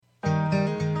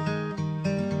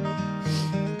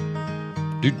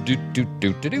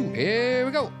Here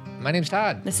we go. My name's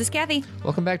Todd. This is Cathy.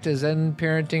 Welcome back to Zen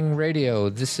Parenting Radio.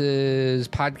 This is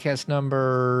podcast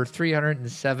number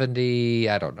 370.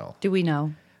 I don't know. Do we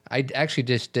know? I actually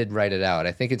just did write it out.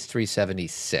 I think it's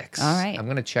 376. All right. I'm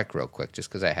going to check real quick just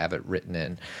because I have it written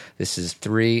in. This is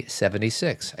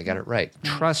 376. I got it right.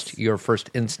 Nice. Trust your first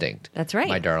instinct. That's right.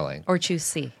 My darling. Or choose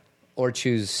C. Or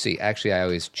choose C. Actually, I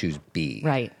always choose B.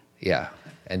 Right. Yeah.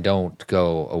 And don't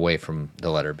go away from the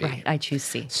letter B. Right, I choose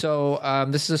C. So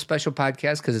this is a special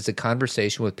podcast because it's a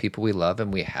conversation with people we love,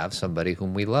 and we have somebody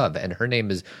whom we love. And her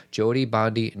name is Jodi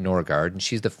Bondi Norgaard, and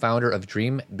she's the founder of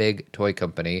Dream Big Toy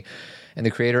Company and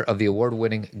the creator of the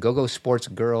award-winning Go-Go Sports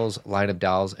Girls line of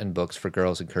dolls and books for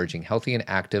girls, encouraging healthy and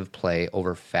active play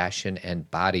over fashion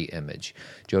and body image.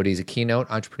 Jodi is a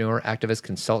keynote entrepreneur, activist,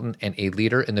 consultant, and a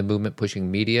leader in the movement pushing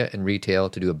media and retail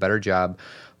to do a better job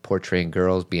portraying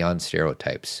girls beyond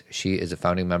stereotypes. She is a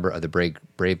founding member of the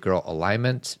Brave Girl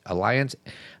Alliance,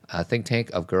 a think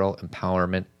tank of girl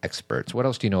empowerment experts. What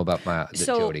else do you know about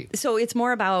Jodi? So it's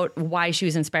more about why she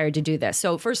was inspired to do this.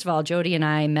 So first of all, Jodi and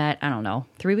I met,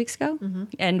 3 weeks ago? Mm-hmm.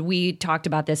 And we talked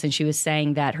about this, and she was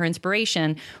saying that her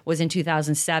inspiration was in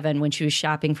 2007 when she was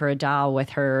shopping for a doll with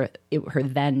her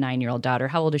then 9-year-old daughter.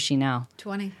 How old is she now?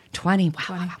 20. 20.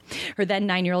 Wow. 20. Her then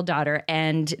 9-year-old daughter.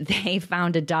 And they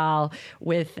found a doll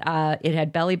with, it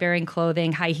had belly-bearing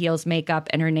clothing, high heels, makeup,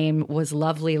 and her name was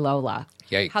Lovely Lola.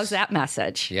 Yikes. How's that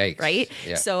message? Yikes. Right?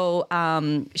 Yeah. So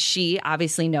she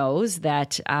obviously knows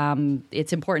that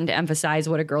it's important to emphasize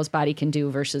what a girl's body can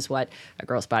do versus what a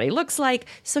girl's body looks like.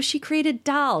 So she created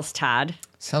dolls, Todd.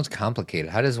 Sounds complicated.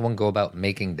 How does one go about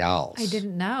making dolls? I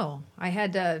didn't know. I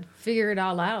had to figure it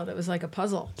all out. It was like a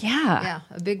puzzle. Yeah. Yeah,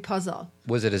 a big puzzle.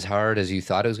 Was it as hard as you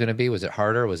thought it was going to be? Was it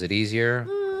harder? Was it easier?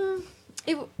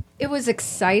 It was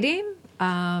exciting.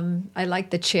 I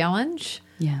liked the challenge.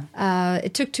 Yeah.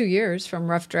 It took 2 years from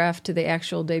rough draft to the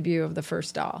actual debut of the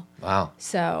first doll. Wow.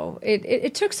 So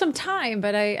it took some time,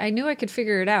 but I knew I could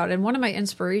figure it out. And one of my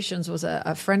inspirations was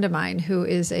a friend of mine who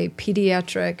is a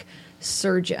pediatric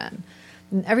surgeon.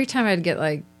 And every time I'd get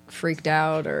like freaked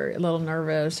out or a little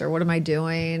nervous or what am I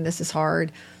doing? This is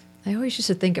hard. I always used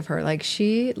to think of her like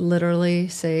she literally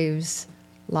saves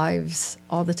lives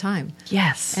all the time.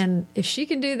 Yes. And if she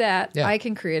can do that, Yeah. I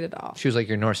can create it all. She was like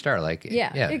your North Star.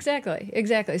 Yeah,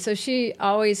 exactly. So she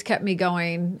always kept me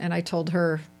going, and I told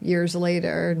her years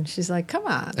later, and she's like, come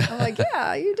on. I'm like,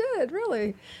 yeah, you did,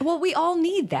 really. Well, we all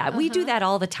need that. We do that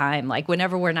all the time. Like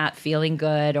whenever we're not feeling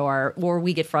good or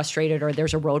we get frustrated or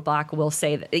there's a roadblock, we'll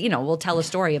say that, we'll tell a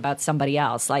story about somebody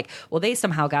else. Like, well, they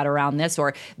somehow got around this,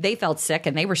 or they felt sick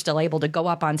and they were still able to go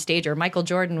up on stage, or Michael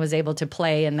Jordan was able to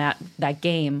play in that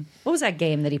game. What was that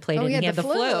game that he played in? He had the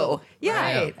flu.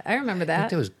 Yeah. Right. I remember I think that.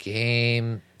 there was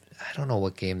game. I don't know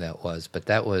what game that was, but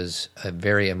that was a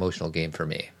very emotional game for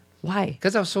me. Why?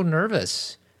 Because I was so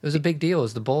nervous. It was a big deal. It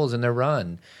was the Bulls in their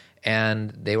run,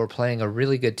 and they were playing a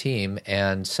really good team.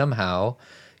 And somehow,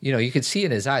 you could see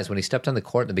in his eyes when he stepped on the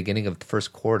court in the beginning of the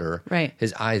first quarter. Right.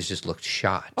 His eyes just looked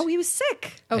shot. Oh, he was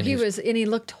sick. Oh, he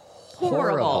looked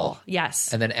horrible.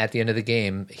 Yes. And then at the end of the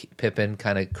game, Pippen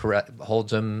kind of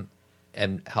holds him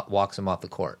and walks him off the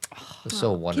court. It was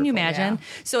so wonderful. Can you imagine?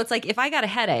 Yeah. So it's like if I got a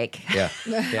headache, Yeah.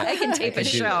 I can tape a do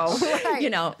show,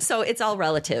 so it's all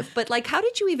relative. But like, how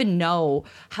did you even know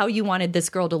how you wanted this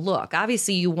girl to look?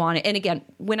 Obviously you wanted, and again,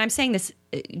 when I'm saying this,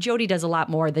 Jodi does a lot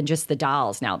more than just the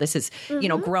dolls now. This is,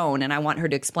 grown, and I want her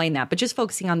to explain that. But just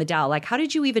focusing on the doll, like how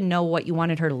did you even know what you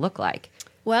wanted her to look like?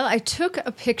 Well, I took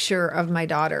a picture of my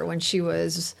daughter when she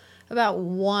was about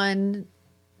 1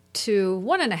 to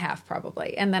 1.5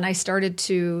 probably. And then I started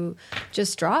to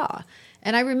just draw.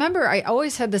 And I remember I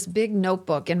always had this big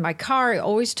notebook in my car. I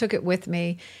always took it with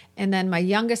me. And then my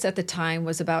youngest at the time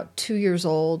was about 2 years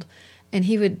old. And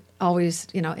he would always,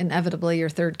 inevitably your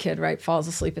third kid, right, falls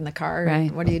asleep in the car. Right.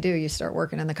 What do? You start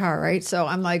working in the car, right? So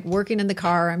I'm like working in the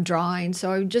car, I'm drawing. So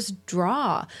I would just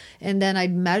draw. And then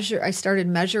I started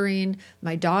measuring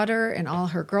my daughter and all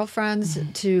her girlfriends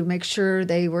to make sure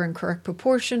they were in correct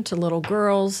proportion to little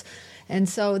girls. And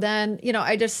so then,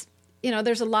 I just,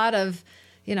 there's a lot of,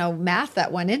 math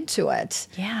that went into it.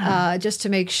 Yeah. Just to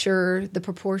make sure the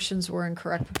proportions were in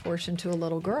correct proportion to a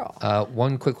little girl.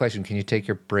 One quick question. Can you take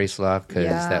your bracelet off? Because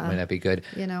that might not be good.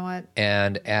 You know what?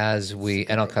 And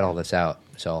and I'll cut all this out,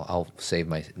 so I'll save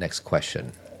my next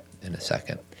question in a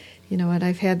second. You know what?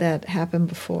 I've had that happen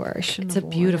before. I shouldn't It's have a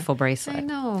worn beautiful it. bracelet. I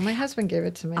know. My husband gave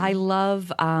it to me. I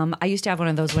love, I used to have one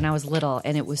of those when I was little,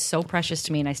 and it was so precious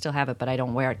to me, and I still have it, but I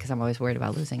don't wear it because I'm always worried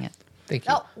about losing it. Thank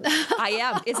you. Oh, I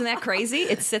am. Isn't that crazy?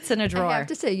 It sits in a drawer. I have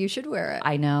to say, you should wear it.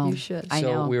 I know. You should. I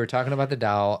know. So we were talking about the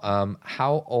doll.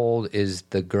 How old is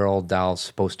the girl doll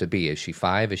supposed to be? Is she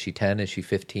 5? Is she 10? Is she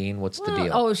 15? What's the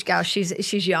deal? Oh gosh,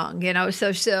 she's young, you know.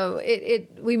 So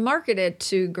we market it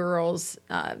to girls,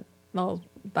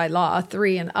 by law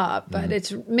 3 and up, but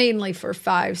it's mainly for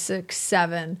 5, 6,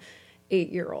 7,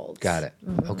 8-year-olds. Got it.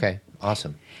 Okay,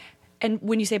 awesome. And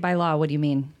when you say by law, what do you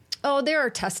mean? Oh, there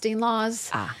are testing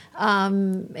laws.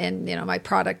 And you know, my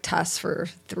product tests for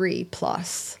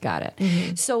 3+. Got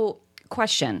it. So,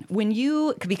 question: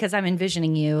 because I'm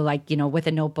envisioning you like, you know, with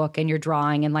a notebook and you're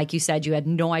drawing, and like you said, you had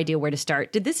no idea where to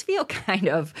start. Did this feel kind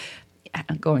of,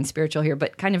 I'm going spiritual here,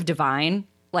 but kind of divine?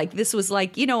 Like this was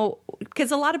like, you know, because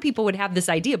a lot of people would have this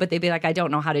idea, but they'd be like, I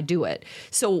don't know how to do it.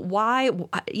 So why,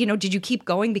 you know, did you keep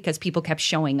going because people kept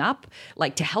showing up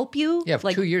like to help you? Yeah,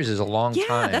 like, 2 years is a long time.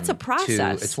 Yeah, that's a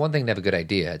process. It's one thing to have a good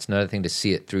idea. It's another thing to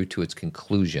see it through to its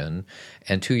conclusion.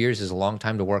 And 2 years is a long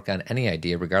time to work on any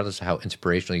idea, regardless of how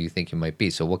inspirational you think you might be.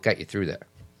 So what got you through there?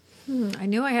 I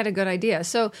knew I had a good idea.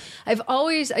 So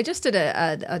I just did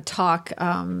a talk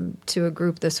to a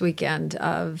group this weekend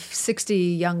of 60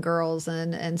 young girls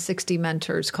and 60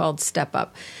 mentors called Step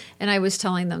Up. And I was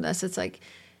telling them this. It's like,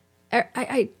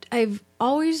 I've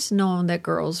always known that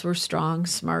girls were strong,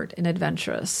 smart, and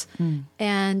adventurous.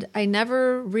 And I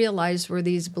never realized where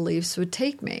these beliefs would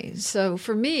take me. So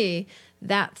for me,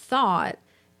 that thought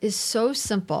is so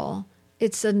simple.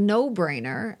 It's a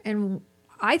no-brainer. And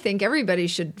I think everybody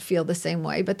should feel the same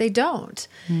way, but they don't.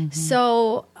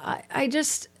 So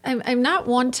I'm not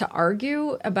one to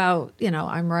argue about, you know,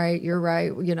 I'm right,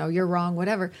 you know, you're wrong,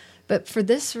 whatever. But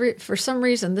for some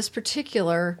reason, this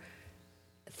particular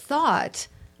thought,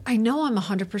 I know I'm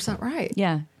 100% right.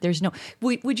 Yeah, there's no.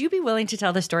 Would you be willing to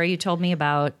tell the story you told me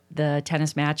about the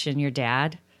tennis match and your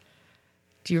dad?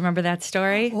 Do you remember that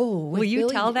story? Oh, will you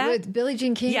tell that? With Billie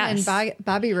Jean King Yes. and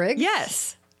Bobby Riggs?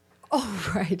 Yes.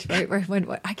 Oh, right.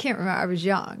 When, I can't remember. I was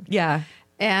young. Yeah.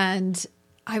 And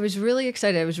I was really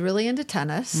excited. I was really into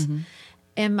tennis.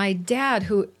 And my dad,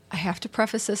 who I have to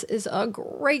preface this, is a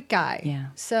great guy. Yeah.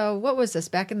 So what was this,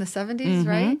 back in the 70s,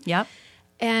 right? Yep.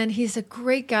 And he's a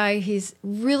great guy. He's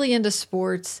really into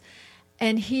sports.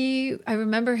 And I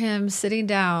remember him sitting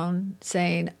down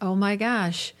saying, oh my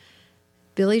gosh,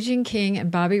 Billie Jean King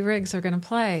and Bobby Riggs are going to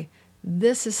play.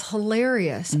 This is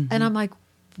hilarious. And I'm like,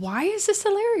 why is this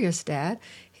hilarious, Dad?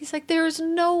 He's like, there is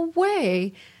no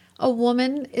way a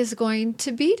woman is going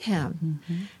to beat him.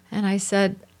 And I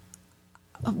said,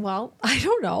 well, I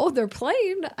don't know. They're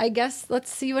playing. I guess let's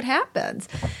see what happens.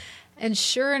 And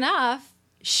sure enough,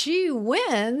 she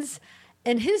wins.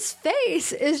 And his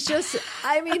face is just,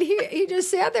 I mean, he just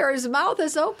sat there. His mouth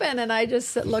is open. And I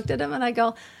just looked at him and I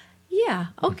go, yeah,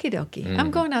 okie dokie.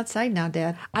 I'm going outside now,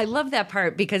 Dad. I love that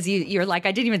part because you're like,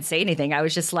 I didn't even say anything. I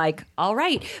was just like, all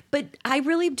right. But I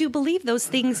really do believe those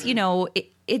things, you know,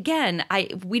 again,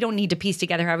 we don't need to piece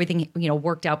together how everything, you know,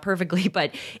 worked out perfectly.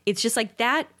 But it's just like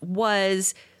that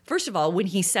was... First of all, when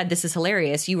he said this is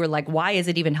hilarious, you were like, why is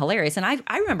it even hilarious? And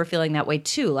I remember feeling that way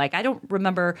too. Like, I don't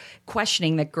remember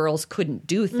questioning that girls couldn't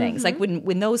do things. Like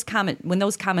when those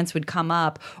comments would come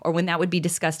up, or when that would be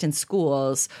discussed in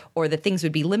schools, or that things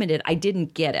would be limited, I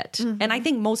didn't get it. And I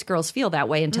think most girls feel that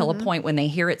way until a point when they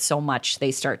hear it so much,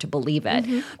 they start to believe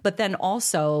it. But then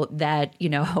also that, you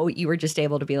know, you were just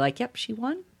able to be like, yep, she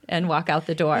won. And walk out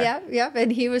the door. Yep.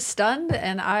 And he was stunned,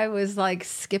 and I was like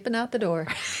skipping out the door,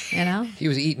 you know? He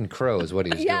was eating crows, what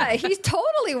he was doing. Yeah, he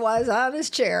totally was on his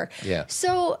chair. Yeah.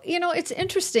 So, you know, it's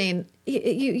interesting.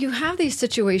 You have these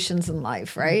situations in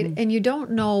life, right? And you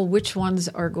don't know which ones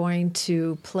are going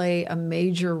to play a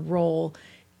major role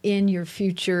in your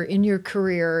future, in your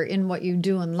career, in what you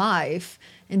do in life,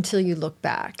 until you look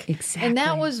back. Exactly. And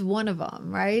that was one of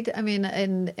them, right? I mean,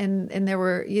 and there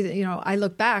were, you know, I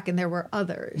look back and there were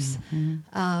others.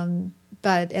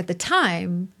 But at the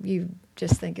time, you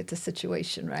just think it's a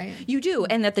situation, right? You do.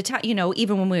 And at the time, you know,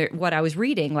 even when what I was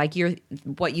reading, like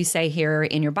what you say here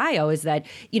in your bio is that,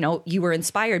 you know, you were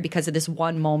inspired because of this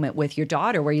one moment with your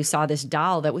daughter where you saw this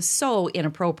doll that was so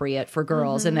inappropriate for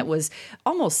girls and that was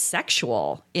almost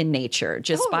sexual in nature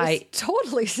just It was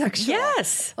totally sexual.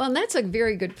 Yes. Well, and that's a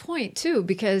very good point too,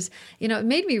 because, you know, it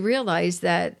made me realize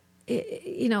that,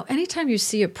 you know, anytime you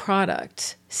see a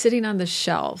product sitting on the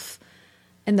shelf,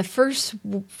 and the first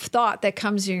thought that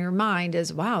comes in your mind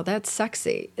is, wow, that's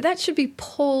sexy. That should be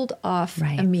pulled off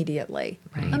immediately.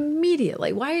 Right.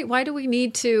 Immediately. Why do we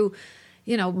need to,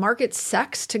 market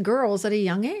sex to girls at a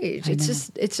young age.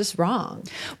 It's just wrong.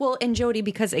 Well, and Jodi,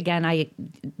 because again,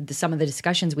 some of the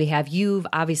discussions we have, you've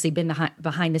obviously been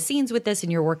behind the scenes with this,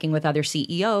 and you're working with other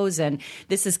CEOs, and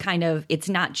this is it's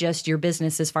not just your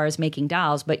business as far as making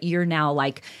dolls, but you're now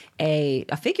like a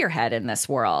figurehead in this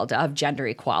world of gender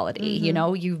equality.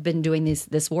 Mm-hmm. You've been doing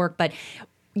this work, but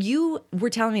you were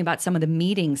telling me about some of the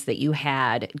meetings that you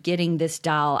had getting this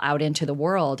doll out into the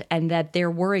world, and that there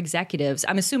were executives.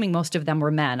 I'm assuming most of them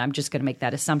were men. I'm just going to make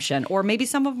that assumption. Or maybe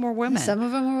some of them were women. Some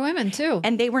of them were women, too.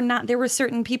 And there were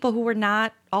certain people who were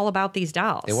not all about these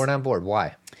dolls. They weren't on board.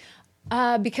 Why?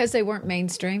 Because they weren't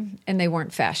mainstream and they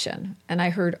weren't fashion. And I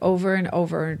heard over and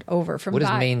over and over from What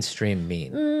does mainstream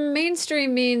mean?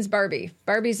 Mainstream means Barbie.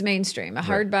 Barbie's mainstream. A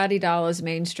hard body doll is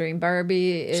mainstream.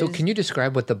 Barbie is... So can you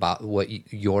describe what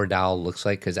your doll looks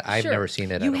like? Because I've never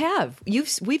seen it. You have.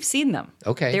 We've seen them.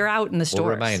 Okay. They're out in the stores.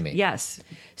 Well, remind me. Yes.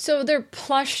 So they're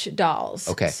plush dolls.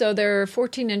 Okay. So they're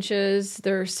 14 inches.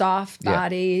 They're soft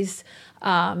bodies.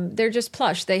 They're just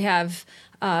plush. They have...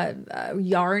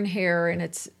 yarn hair,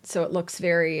 and so it looks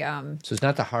very... So it's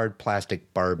not the hard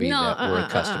plastic Barbie that we're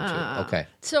accustomed to. Okay.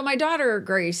 So my daughter,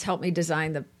 Grace, helped me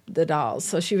design the dolls.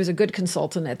 So she was a good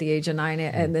consultant at the age of 9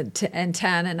 and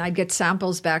 10, and I'd get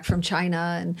samples back from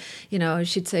China, and,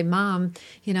 she'd say, Mom,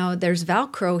 there's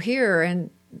Velcro here, and...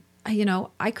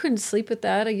 I couldn't sleep with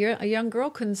that. A young girl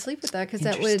couldn't sleep with that because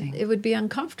it would be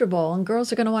uncomfortable, and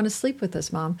girls are going to want to sleep with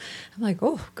this, Mom. I'm like,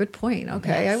 oh, good point.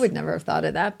 Okay, yes. I would never have thought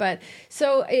of that. But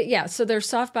so they're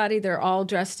soft body. They're all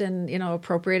dressed in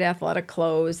appropriate athletic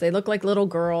clothes. They look like little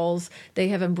girls. They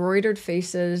have embroidered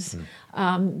faces.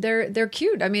 They're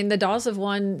cute. I mean, the dolls have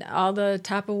won all the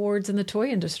top awards in the toy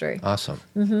industry. Awesome.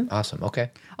 Awesome. Okay.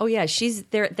 Oh yeah, she's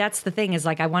there. That's the thing is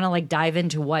I want to dive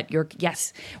into what your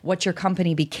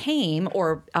company became,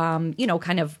 or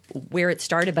kind of where it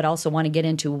started, but also want to get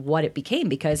into what it became,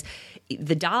 because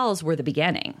the dolls were the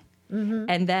beginning. Mm-hmm.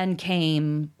 And then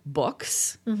came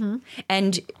books. Mm-hmm.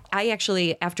 And I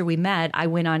actually, after we met, I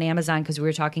went on Amazon because we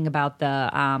were talking about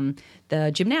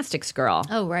the gymnastics girl.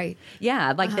 Oh, right.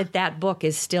 Yeah, that book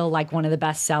is still one of the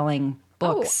best-selling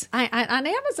books. Oh, on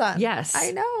Amazon. Yes.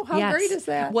 I know. How great is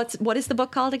that? What is the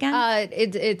book called again?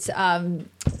 It's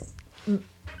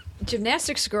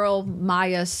Gymnastics Girl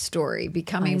Maya's Story,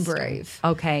 Becoming Brave.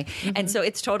 Okay. Mm-hmm. And so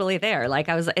it's totally there.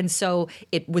 And so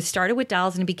it was started with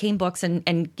dolls and it became books,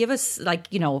 and give us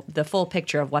the full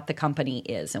picture of what the company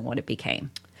is and what it became.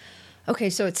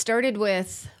 Okay. So it started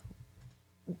with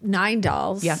 9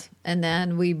 dolls. Yeah. And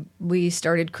then I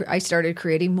started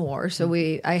creating more. So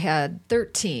I had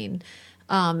 13.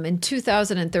 In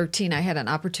 2013, I had an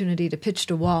opportunity to pitch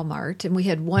to Walmart, and we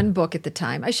had one book at the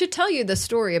time. I should tell you the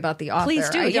story about the author. Please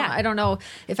do, I don't know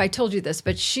if I told you this,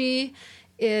 but she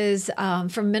is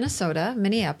from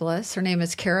Minneapolis. Her name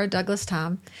is Kara Douglas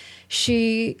Tom.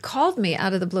 She called me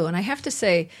out of the blue, and I have to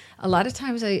say, a lot of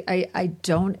times I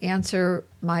don't answer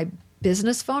my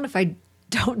business phone if I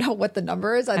don't know what the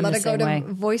number is. I let it go to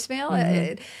voicemail.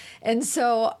 Mm-hmm. And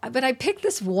so, but I picked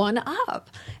this one up,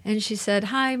 and she said,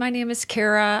 "Hi, my name is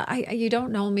Kara. You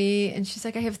don't know me." And she's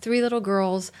like, "I have 3 little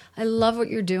girls. I love what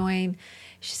you're doing."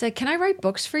 She said, "Can I write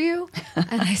books for you?"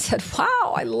 And I said,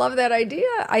 "Wow, I love that idea.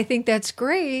 I think that's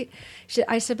great."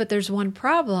 I said, "But there's one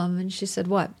problem." And she said,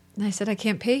 "What?" And I said, "I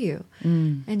can't pay you."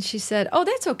 And she said, "Oh,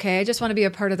 that's okay. I just want to be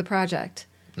a part of the project."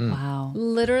 Wow.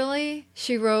 Literally,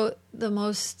 she wrote the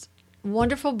most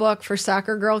wonderful book for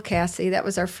soccer girl Cassie. That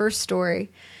was our first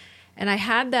story. And I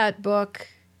had that book,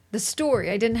 the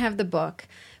story. I didn't have the book,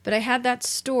 but I had that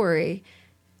story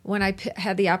when I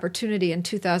had the opportunity in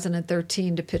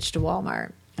 2013 to pitch to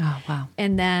Walmart. Oh, wow.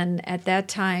 And then at that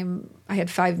time, I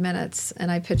had 5 minutes,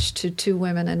 and I pitched to 2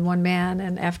 women and 1 man.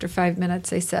 And after 5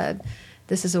 minutes, they said,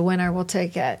 "This is a winner. We'll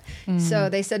take it." Mm-hmm. So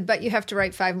they said, "But you have to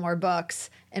write 5 more books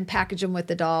and package them with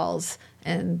the dolls."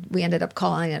 And we ended up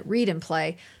calling it Read and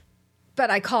Play. But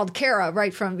I called Kara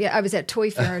right from, I was at Toy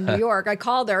Fair in New York. I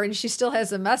called her, and she still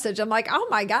has a message. I'm like, "Oh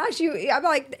my gosh, we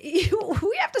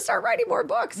have to start writing more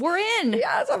books. We're in."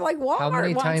 Yes, I'm like, Walmart. How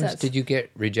many wants times it. did you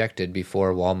get rejected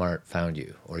before Walmart found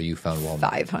you, or you found Walmart?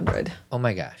 500. Oh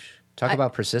my gosh. Talk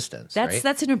about persistence.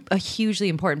 That's a hugely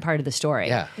important part of the story.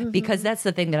 Yeah. Mm-hmm. Because that's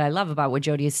the thing that I love about what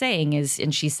Jodi is saying is,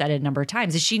 and she said it a number of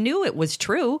times, is she knew it was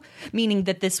true, meaning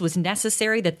that this was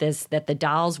necessary, that the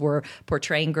dolls were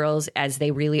portraying girls as they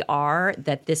really are,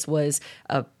 that this was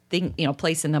a thing,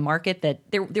 place in the market that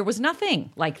there was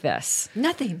nothing like this.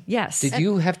 Nothing. Yes. Did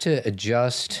you have to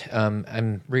adjust?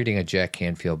 I'm reading a Jack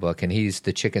Canfield book, and he's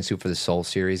the Chicken Soup for the Soul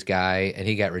series guy, and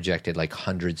he got rejected like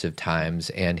hundreds of times,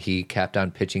 and he kept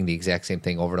on pitching the exact same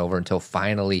thing over and over until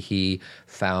finally he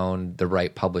found the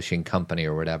right publishing company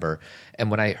or whatever.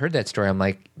 And when I heard that story, I'm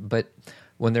like, but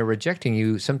when they're rejecting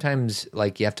you, sometimes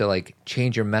like you have to like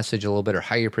change your message a little bit or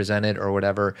how you present it or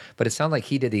whatever. But it sounded like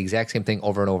he did the exact same thing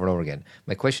over and over and over again.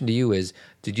 My question to you is,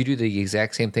 did you do the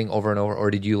exact same thing over and over, or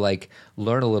did you like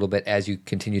learn a little bit as you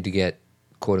continued to get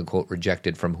quote unquote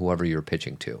rejected from whoever you're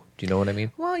pitching to? Do you know what I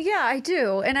mean? Well, yeah, I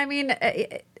do. And I mean,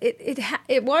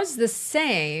 it was the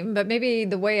same, but maybe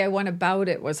the way I went about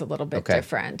it was a little bit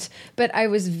different. But I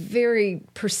was very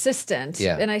persistent,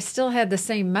 and I still had the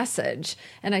same message,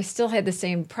 and I still had the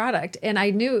same product. And I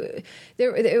knew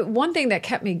one thing that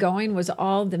kept me going was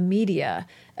all the media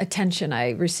attention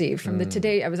I received from the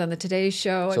Today. I was on the Today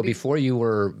Show. So before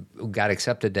you got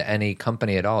accepted to any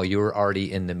company at all, you were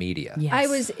already in the media. Yes. I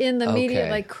was in the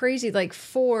media like crazy, like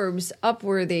Forbes,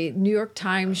 Upworthy, New York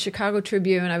Times, Chicago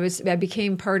Tribune. I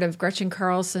became part of Gretchen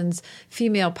Carlson's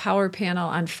female power panel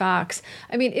on Fox.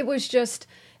 I mean, it was just,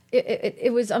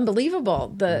 it was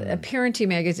unbelievable. The Parent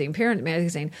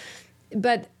Magazine.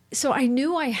 But so I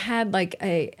knew I had like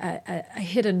I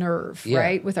hit a nerve,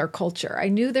 right, with our culture. I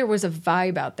knew there was a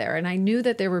vibe out there, and I knew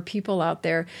that there were people out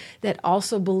there that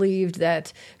also believed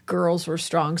that girls were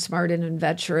strong, smart, and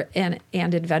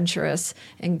adventurous,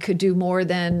 and could do more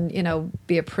than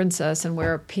be a princess and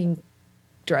wear a pink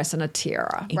dress and a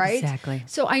tiara, right? Exactly.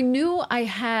 So I knew I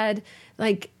had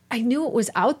I knew it was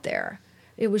out there.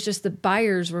 It was just the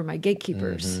buyers were my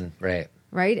gatekeepers,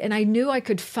 right? And I knew I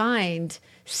could find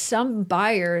some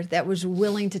buyer that was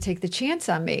willing to take the chance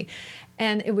on me.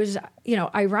 And it was,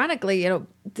 ironically,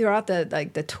 throughout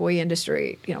the toy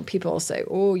industry, people will say,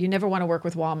 oh, you never want to work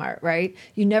with Walmart, right?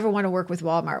 You never want to work with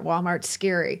Walmart. Walmart's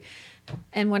scary.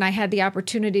 And when I had the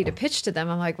opportunity to pitch to them,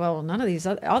 I'm like, well,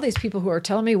 all these people who are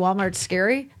telling me Walmart's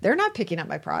scary, they're not picking up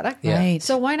my product. Yeah. Right.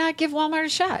 So why not give Walmart a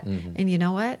shot? And you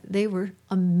know what? They were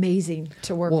amazing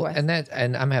to work with.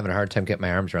 And I'm having a hard time getting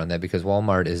my arms around that, because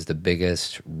Walmart is the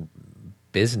biggest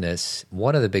business,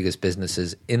 one of the biggest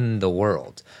businesses in the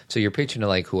world. So you're pitching to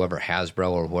like whoever Hasbro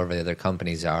or whoever the other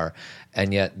companies are,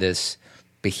 and yet this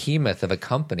behemoth of a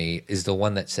company is the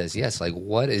one that says yes. Like,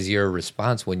 what is your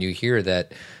response when you hear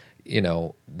that,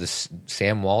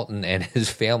 Sam Walton and his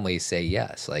family say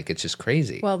yes? Like, it's just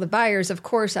crazy. Well, the buyers, of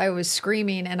course, I was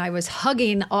screaming and I was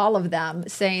hugging all of them,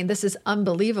 saying this is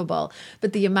unbelievable.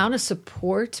 But the amount of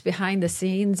support behind the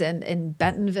scenes and in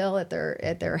Bentonville at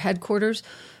their headquarters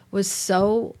was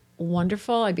so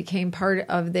wonderful. I became part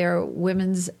of their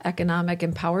Women's Economic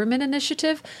Empowerment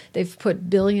Initiative. They've put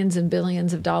billions and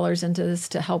billions of dollars into this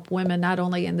to help women, not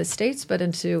only in the States, but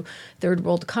into third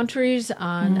world countries,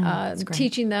 on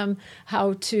teaching them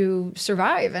how to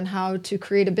survive and how to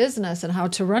create a business and how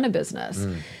to run a business.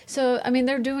 So, I mean,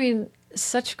 they're doing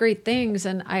such great things,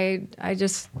 and I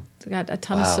just got a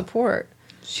ton of support.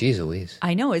 Jeez Louise.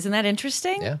 I know. Isn't that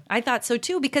interesting? Yeah. I thought so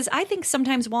too, because I think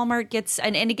sometimes Walmart gets,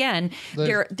 and again,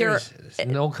 there's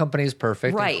no company is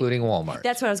perfect, right, including Walmart.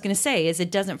 That's what I was going to say, is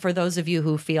it doesn't, for those of you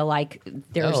who feel like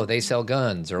there's... Oh, they sell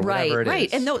guns or whatever it is.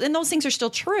 Right, and those things are still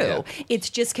true. Yeah. It's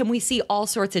just, can we see all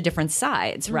sorts of different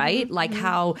sides, right? Like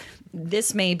how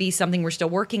this may be something we're still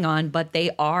working on, but they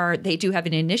do have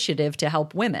an initiative to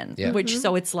help women, which,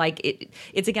 so it's like,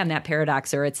 it's again that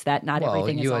paradox, or it's that not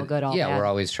everything is all good, all bad. We're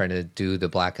always trying to do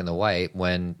the black and the white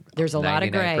when there's a lot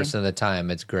of gray. 99% of the time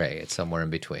it's gray. It's somewhere in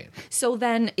between. So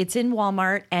then it's in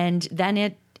Walmart, and then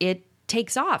it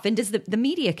takes off. And does the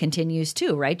media continues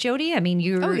too, right, Jodi? I mean,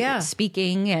 you're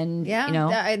speaking and,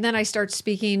 and then I start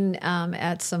speaking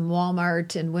at some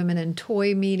Walmart and women in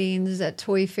toy meetings at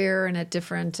Toy Fair and at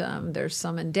different, there's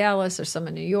some in Dallas, there's some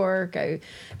in New York. I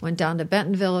went down to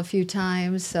Bentonville a few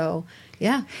times. So,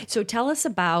 yeah. So tell us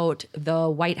about the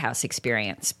White House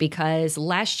experience, because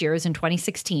last year was in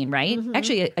 2016, right?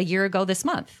 Actually, a year ago this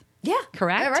month. Yeah.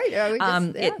 Correct? Yeah,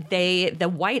 right. The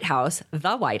White House, it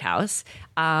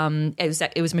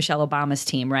was Michelle Obama's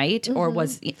team, right? Or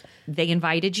was they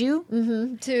invited you?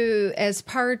 To, as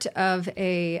part of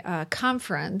a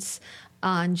conference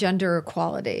on gender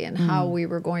equality and how we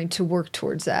were going to work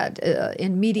towards that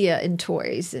in media and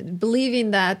toys, and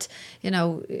believing that,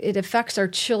 it affects our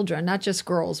children, not just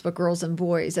girls, but girls and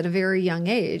boys at a very young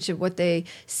age, and what they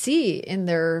see in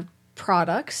their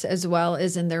products as well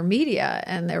as in their media.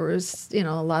 And there was, a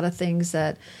lot of things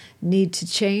that need to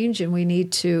change and we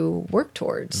need to work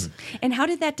towards. And how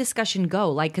did that discussion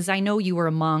go? Like, because I know you were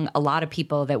among a lot of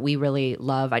people that we really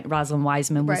love. Rosalind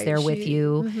Wiseman was there with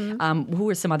you. Who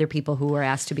were some other people who were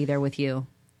asked to be there with you?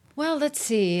 Well, let's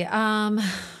see.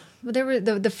 There were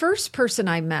the first person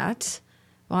I met.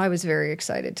 Well, I was very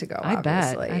excited to go. I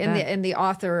bet. And the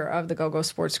author of the Go-Go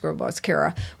Sports Girl Boss,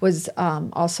 Kara, was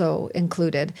also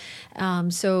included.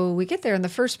 So we get there, and the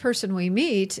first person we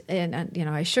meet, and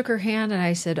I shook her hand, and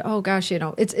I said, "Oh gosh,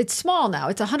 it's small now.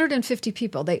 It's 150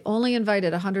 people. They only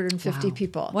invited 150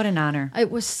 people. What an honor! It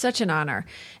was such an honor."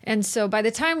 And so by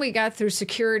the time we got through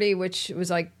security, which was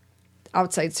like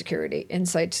outside security,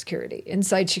 inside security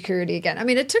again. I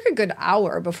mean, it took a good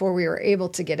hour before we were able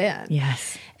to get in.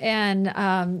 Yes. And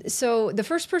so the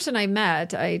first person I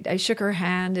met, I shook her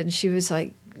hand, and she was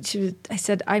like, I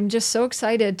said, "I'm just so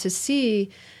excited to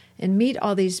see and meet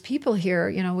all these people here.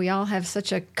 We all have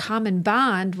such a common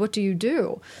bond. What do you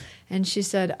do?" And she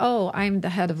said, "Oh, I'm the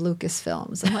head of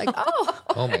Lucasfilms." I'm like, "Oh."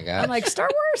 Oh my God. I'm like, "Star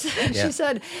Wars?" And she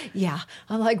said, "Yeah."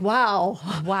 I'm like, wow.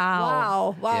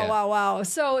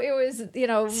 So it was,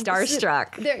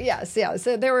 starstruck. Yes.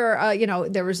 So there were,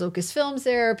 there was Lucasfilms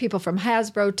there, people from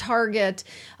Hasbro, Target.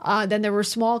 Then there were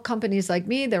small companies like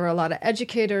me. There were a lot of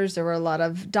educators. There were a lot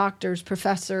of doctors,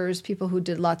 professors, people who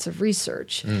did lots of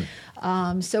research.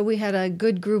 So we had a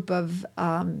good group of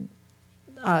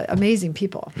amazing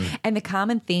people. And the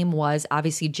common theme was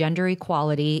obviously gender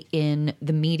equality in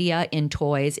the media, in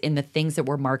toys, in the things that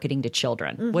we're marketing to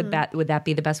children. Would that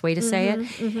be the best way to say it?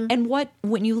 And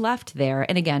when you left there,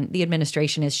 and again, the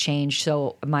administration has changed.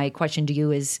 So my question to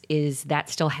you is that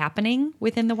still happening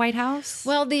within the White House?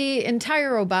 Well, the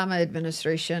entire Obama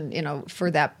administration, for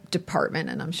that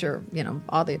department, and I'm sure,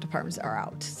 all the departments are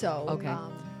out. So, okay.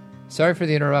 Sorry for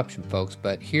the interruption, folks,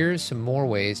 but here's some more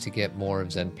ways to get more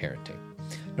of Zen parenting.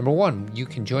 Number one, you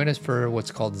can join us for what's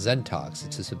called Zen Talks.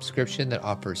 It's a subscription that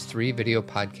offers 3 video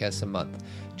podcasts a month.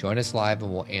 Join us live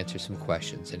and we'll answer some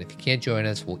questions. And if you can't join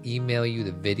us, we'll email you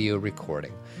the video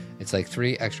recording. It's like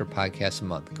 3 extra podcasts a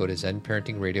month. Go to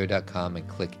zenparentingradio.com and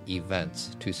click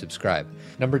events to subscribe.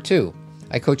 Number 2,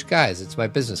 I coach guys. It's my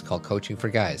business called Coaching for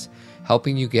Guys,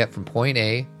 helping you get from point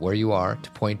A, where you are,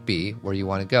 to point B, where you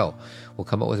want to go. We'll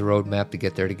come up with a roadmap to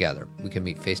get there together. We can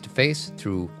meet face-to-face,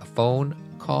 through a phone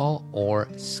call, or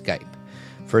Skype.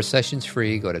 First session's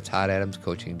free. Go to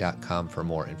toddadamscoaching.com for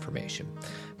more information.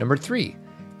 Number 3,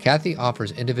 Cathy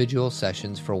offers individual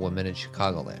sessions for women in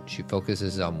Chicagoland. She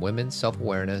focuses on women's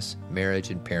self-awareness, marriage,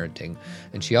 and parenting,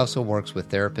 and she also works with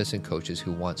therapists and coaches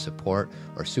who want support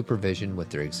or supervision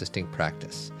with their existing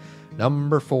practice.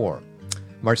 Number 4,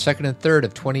 March 2nd and 3rd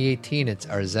of 2018, it's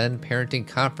our Zen Parenting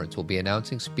Conference. We'll be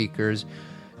announcing speakers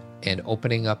and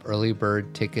opening up early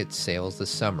bird ticket sales this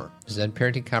summer. Zen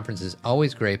Parenting Conference is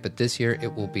always great, but this year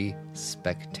it will be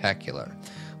spectacular.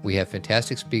 We have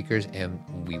fantastic speakers, and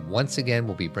we once again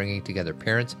will be bringing together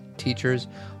parents, teachers,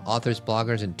 authors,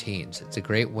 bloggers, and teens. It's a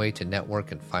great way to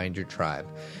network and find your tribe.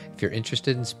 If you're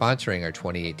interested in sponsoring our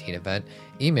 2018 event,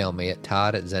 email me at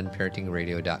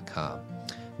todd@zenparentingradio.com.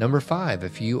 Number 5,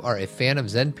 if you are a fan of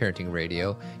Zen Parenting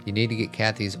Radio, you need to get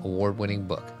Cathy's award-winning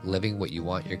book, Living What You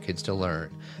Want Your Kids to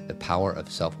Learn, The Power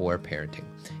of Self-Aware Parenting.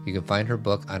 You can find her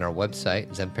book on our website,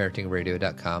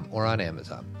 zenparentingradio.com, or on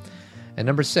Amazon. And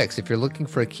number 6, if you're looking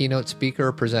for a keynote speaker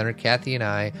or presenter, Cathy and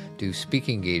I do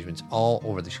speaking engagements all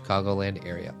over the Chicagoland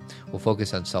area. We'll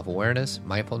focus on self-awareness,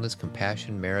 mindfulness,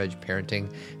 compassion, marriage,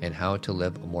 parenting, and how to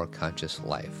live a more conscious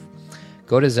life.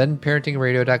 Go to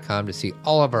zenparentingradio.com to see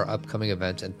all of our upcoming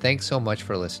events, and thanks so much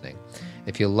for listening.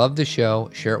 If you love the show,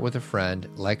 share it with a friend,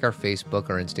 like our Facebook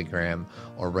or Instagram,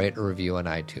 or write a review on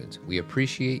iTunes. We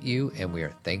appreciate you, and we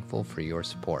are thankful for your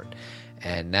support.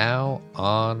 And now,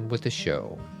 on with the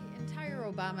show. The entire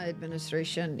Obama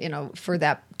administration, for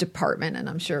that department, and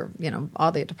I'm sure,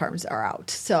 all the departments are out.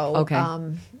 So, okay.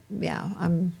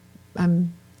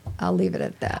 I'll leave it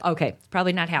at that. Okay,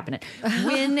 probably not happening.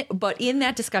 But in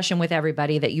that discussion with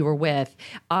everybody that you were with,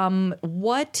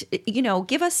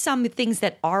 give us some things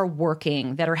that are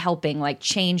working, that are helping, like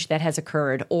change that has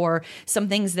occurred, or some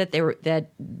things that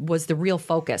was the real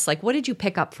focus. Like, what did you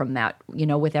pick up from that,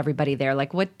 with everybody there?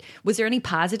 Like, what was there any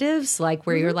positives, like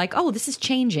where you're like, oh, this is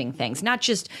changing things, not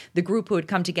just the group who had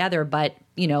come together, but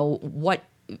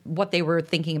what they were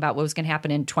thinking about what was going to happen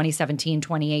in 2017,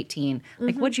 2018.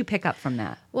 Like, what did you pick up from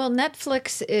that? Well,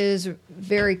 Netflix is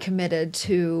very committed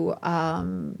to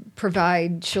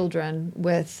provide children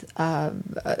with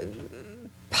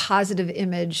positive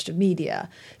imaged media.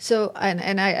 So,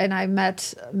 and I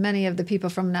met many of the people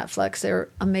from Netflix. They're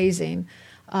amazing.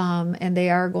 and they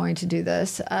are going to do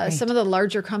this. Some of the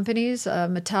larger companies,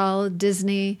 Mattel,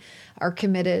 Disney, are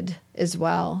committed as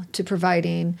well to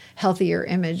providing healthier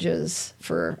images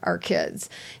for our kids.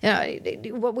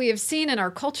 What we have seen in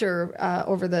our culture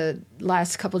over the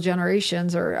last couple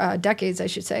generations or decades, I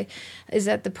should say, is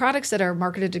that the products that are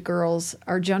marketed to girls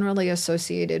are generally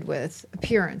associated with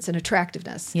appearance and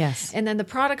attractiveness. Yes. And then the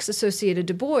products associated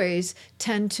to boys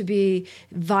tend to be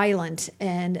violent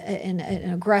and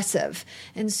aggressive.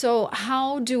 And so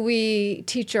how do we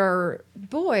teach our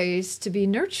boys to be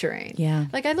nurturing? Yeah.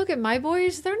 Like I look at my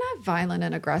boys, they're not violent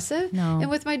and aggressive. No. And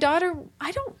with my daughter,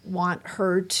 I don't want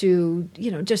her to,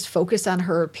 just focus on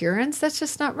her appearance. That's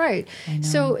just not right.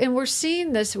 So, and we're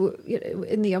seeing this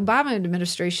in the Obama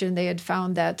administration. They had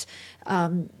found that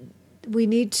we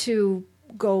need to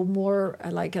go more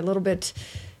like a little bit,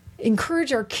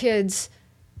 encourage our kids,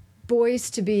 boys,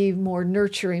 to be more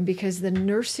nurturing because the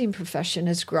nursing profession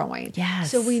is growing.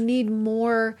 Yes. So we need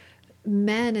more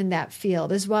men in that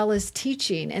field as well as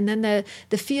teaching. And then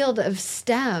the field of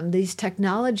STEM, these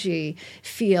technology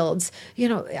fields,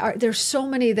 there's so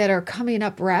many that are coming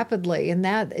up rapidly, and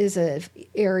that is an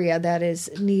area that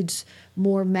needs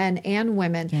more men and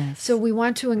women. Yes. So we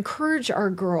want to encourage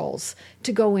our girls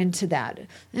to go into that.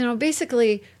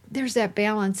 Basically there's that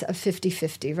balance of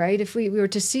 50-50, right? If we were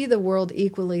to see the world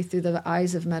equally through the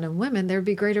eyes of men and women, there'd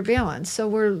be greater balance. So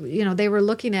they were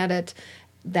looking at it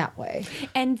that way.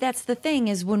 And that's the thing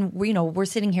is when we're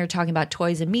sitting here talking about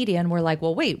toys and media and we're like,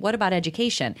 well, wait, what about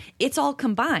education? It's all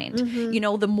combined.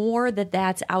 The more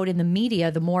that's out in the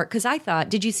media, the more, because I thought,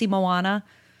 did you see Moana?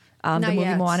 The movie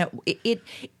yet. Moana?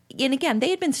 And again, they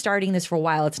had been starting this for a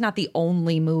while. It's not the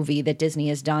only movie that Disney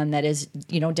has done that is,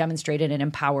 demonstrated an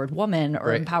empowered woman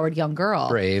or empowered young girl.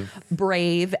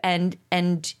 Brave and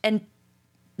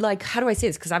like, how do I say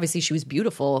this? Because obviously she was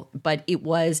beautiful, but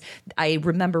I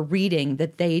remember reading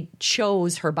that they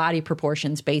chose her body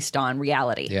proportions based on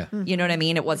reality. Yeah. You know what I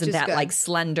mean? It wasn't that good. like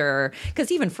slender,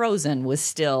 because even Frozen was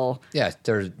still. Yeah,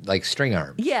 they're like string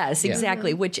arms. Yes,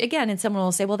 exactly. Which again, and someone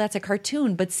will say, well, that's a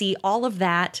cartoon. But see, all of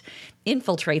that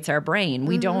infiltrates our brain.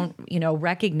 We don't,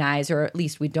 recognize, or at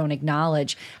least we don't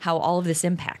acknowledge how all of this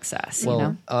impacts us.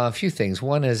 Well, a few things.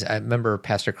 One is I remember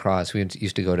Pastor Cross, we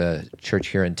used to go to church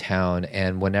here in town,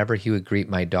 and whenever he would greet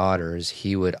my daughters,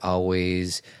 he would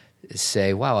always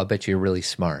say, wow, I bet you're really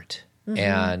smart.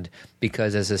 And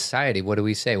because as a society, what do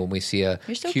we say when we see a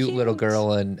You're so cute little cute.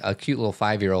 girl and a cute little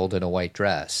 5-year-old in a white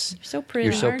dress? You're so pretty.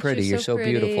 You're so Aren't you pretty. You're so so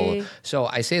beautiful. pretty? So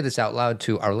I say this out loud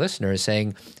to our listeners,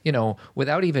 saying,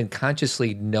 without even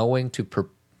consciously knowing to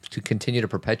continue to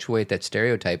perpetuate that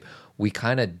stereotype, we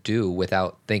kind of do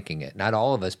without thinking it. Not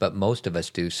all of us, but most of us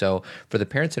do. So for the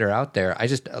parents that are out there, I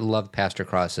just love Pastor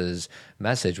Cross's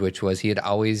message, which was he'd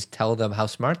always tell them how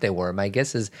smart they were. My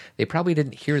guess is they probably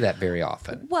didn't hear that very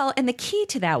often. Well, and the key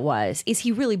to that is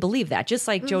he really believed that. Just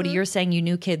like Jodi, you're saying you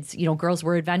knew kids, girls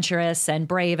were adventurous and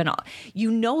brave and all.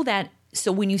 That.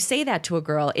 So when you say that to a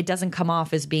girl, it doesn't come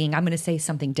off as being, I'm going to say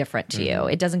something different to you.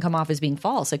 It doesn't come off as being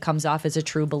false. It comes off as a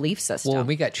true belief system. Well,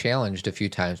 we got challenged a few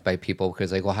times by people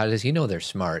because like, well, how does he know they're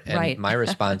smart? And Right. my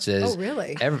response is, Oh,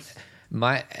 really?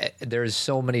 There's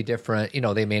so many different,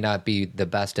 they may not be the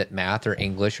best at math or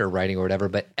English or writing or whatever,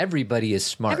 but everybody is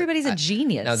smart. Everybody's a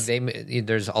genius. Now,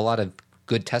 there's a lot of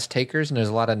good test takers and there's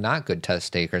a lot of not good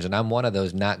test takers, and I'm one of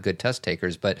those not good test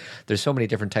takers, but there's so many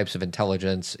different types of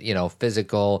intelligence,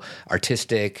 physical,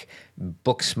 artistic,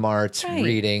 book smarts, Right.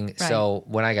 reading. Right. So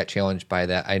when I got challenged by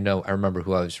that, I remember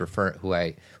who I was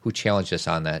who challenged us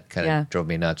on that. Kind of drove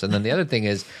me nuts. And then the other thing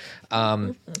is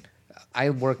I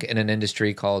work in an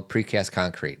industry called precast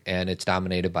concrete, and it's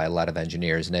dominated by a lot of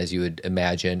engineers, and as you would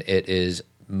imagine, it is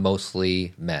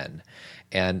mostly men.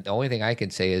 And the only thing I can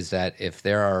say is that if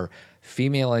there are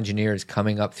female engineers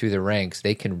coming up through the ranks,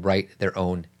 they can write their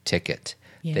own ticket.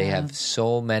 They Yeah. have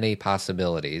so many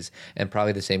possibilities, and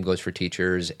probably the same goes for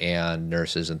teachers and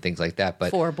nurses and things like that.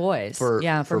 But For boys. for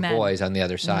Yeah, for men. boys on the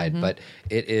other side. But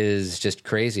it is just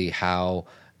crazy how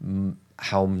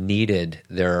needed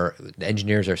the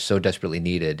engineers are so desperately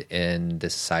needed in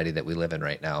the society that we live in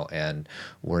right now, and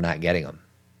we're not getting them.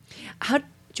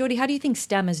 Jodi, how do you think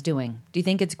STEM is doing? Do you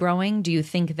think it's growing? Do you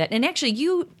think that? And actually,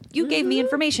 you gave me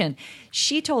information.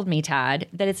 She told me, Todd,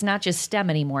 that it's not just STEM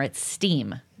anymore; it's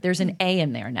STEAM. There's an A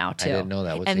in there now too. I didn't know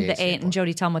that. What's and the A stand for? And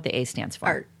Jodi, tell them what the A stands for.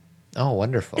 Art. Oh,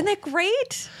 wonderful! Isn't that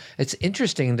great? It's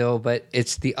interesting though, but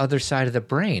it's the other side of the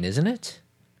brain, isn't it?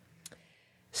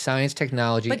 Science,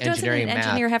 technology, But doesn't engineering, an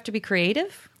engineer math. have to be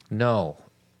creative? No.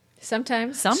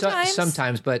 Sometimes.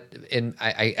 Sometimes. But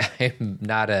I am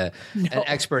not an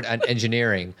expert on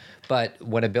engineering. But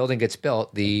when a building gets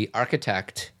built, the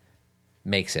architect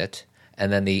makes it,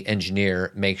 and then the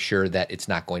engineer makes sure that it's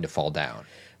not going to fall down.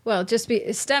 Well,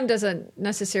 STEM doesn't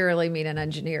necessarily mean an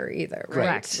engineer either, right?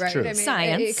 Correct. Right. True. I mean,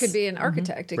 Science. It could be an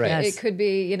architect. Right. It could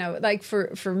be, like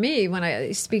for me, when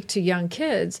I speak to young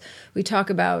kids, we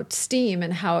talk about STEAM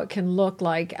and how it can look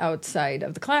like outside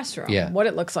of the classroom, what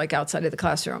it looks like outside of the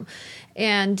classroom.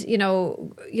 And,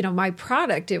 my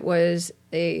product, it was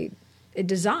a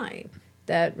design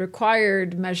that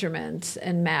required measurements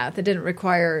and math. It didn't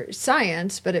require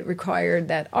science, but it required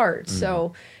that art.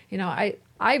 So,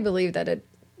 I believe that it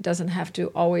doesn't have to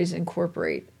always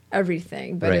incorporate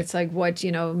everything, but it's like what,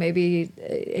 maybe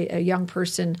a young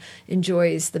person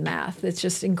enjoys the math. It's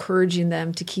just encouraging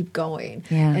them to keep going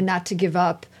and not to give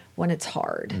up when it's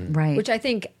hard. Right. Which I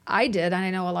think I did, and I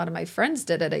know a lot of my friends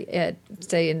did at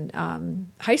say in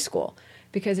high school,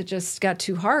 because it just got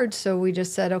too hard. So we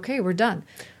just said, okay, we're done.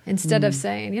 Instead of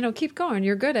saying, keep going,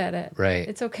 you're good at it. Right.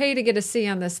 It's okay to get a C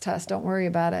on this test. Don't worry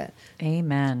about it.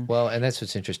 Amen. Well, and that's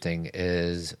what's interesting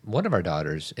is one of our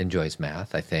daughters enjoys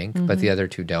math, I think, but the other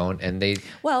two don't. And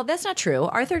Well, that's not true.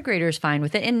 Our third grader is fine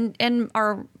with it, and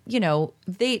our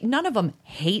none of them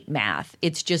hate math.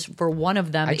 It's just for one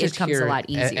of them, it comes a lot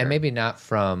easier. And maybe not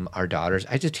from our daughters.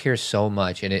 I just hear so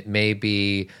much, and it may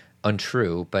be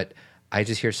untrue, but I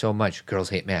just hear so much. Girls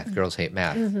hate math. Girls hate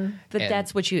math. But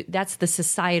that's the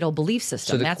societal belief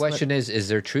system. So the question is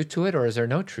there truth to it or is there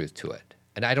no truth to it?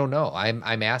 And I don't know.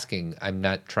 I'm asking. I'm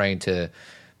not trying to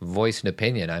voice an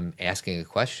opinion. I'm asking a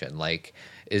question. Like,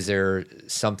 is there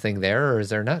something there or is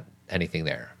there not anything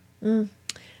there?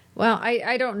 Well,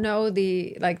 I don't know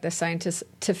the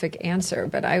scientific answer,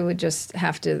 but I would just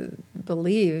have to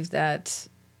believe that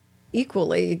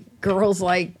equally girls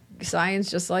like science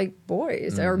just like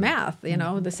boys or math,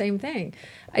 the same thing.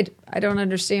 I don't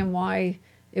understand why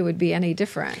it would be any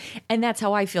different. And that's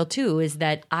how I feel too, is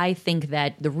that I think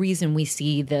that the reason we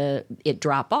see it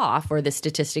drop off or the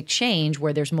statistic change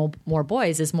where there's more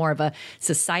boys is more of a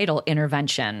societal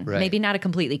intervention. Right. Maybe not a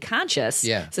completely conscious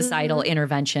societal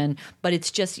intervention, but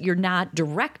it's just you're not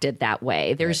directed that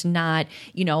way. There's not,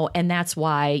 and that's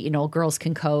why, girls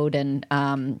can code and,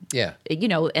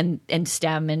 and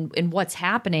STEM and what's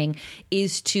happening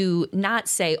is to not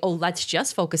say, oh, let's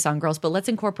just focus on girls, but let's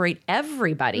incorporate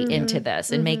everybody into this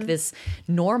and make this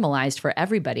normalized for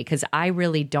everybody. Because I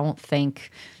really don't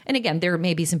think, and again, there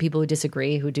may be some people who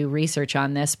disagree who do research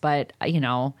on this, but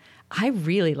I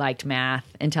really liked math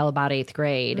until about 8th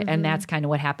grade. And that's kind of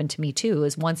what happened to me too,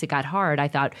 is once it got hard, I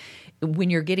thought when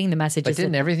you're getting the messages. But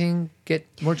didn't everything get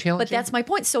more challenging? But that's my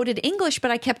point. So did English, but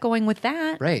I kept going with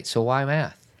that. Right. So why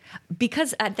math?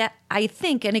 Because that I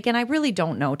think, and again, I really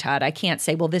don't know, Todd. I can't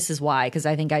say, well, this is why, because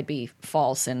I think I'd be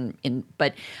false.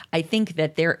 But I think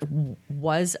that there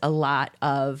was a lot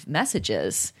of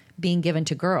messages being given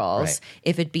to girls,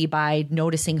 if it be by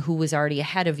noticing who was already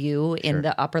ahead of you in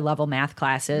the upper level math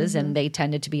classes, and they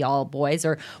tended to be all boys,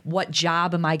 or what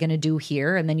job am I going to do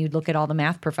here? And then you'd look at all the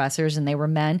math professors and they were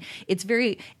men. It's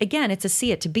it's a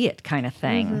see it to be it kind of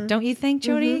thing. Don't you think,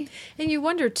 Jodi? And you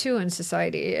wonder too in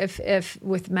society if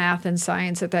with math and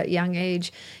science at that young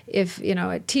age, if,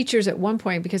 teachers at one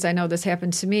point, because I know this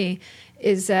happened to me,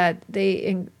 is that they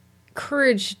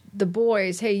encourage the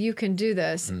boys, hey, you can do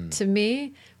this. To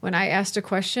me, when I asked a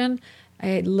question,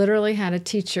 I literally had a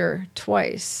teacher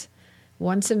twice,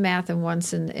 once in math and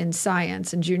once in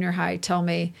science in junior high, tell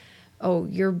me, oh,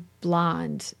 you're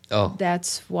blonde. Oh.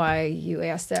 That's why you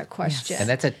asked that question. Yes. And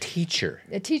that's a teacher.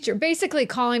 A teacher, basically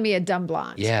calling me a dumb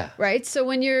blonde. Yeah. Right? So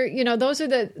when you're, those are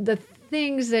the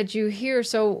things that you hear.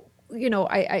 So,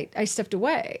 I stepped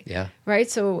away. Yeah.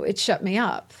 Right? So it shut me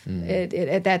up.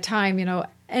 At that time,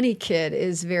 any kid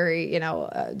is very,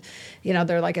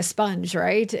 they're like a sponge,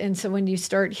 right? And so when you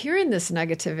start hearing this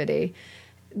negativity,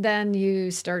 then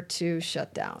you start to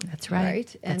shut down. That's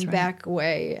right. And back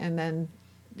away, and then,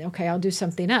 okay, I'll do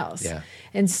something else. Yeah.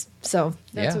 And so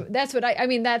that's what I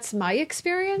mean, that's my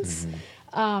experience.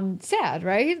 Sad,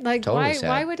 right? Like, totally sad.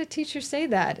 Why would a teacher say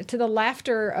that to the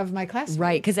laughter of my classmates?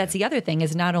 Right, because that's the other thing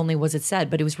is not only was it said,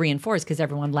 but it was reinforced because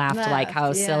everyone laughed like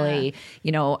how silly,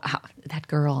 how, that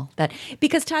girl.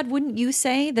 Because Todd, wouldn't you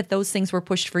say that those things were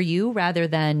pushed for you rather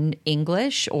than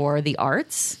English or the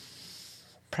arts?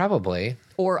 Probably.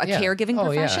 Or a caregiving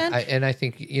profession? Yeah. And I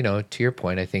think, to your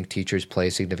point, I think teachers play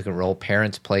a significant role.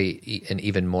 Parents play an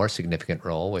even more significant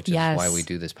role, which is why we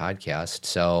do this podcast.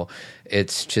 So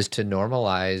it's just to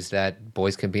normalize that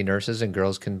boys can be nurses and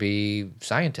girls can be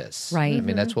scientists. Right. I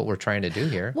mean, that's what we're trying to do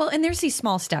here. Well, and there's these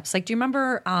small steps. Like, do you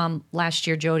remember last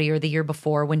year, Jodi, or the year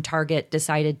before when Target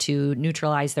decided to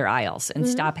neutralize their aisles and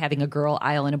stop having a girl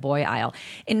aisle and a boy aisle?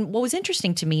 And what was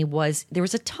interesting to me was there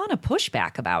was a ton of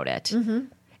pushback about it.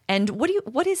 And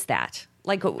what is that?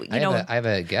 Like, I have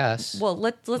a guess. Well,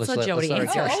 let's let Jodi let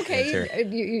answer. our guest Oh, okay.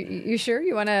 answer. You sure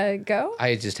you want to go?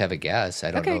 I just have a guess.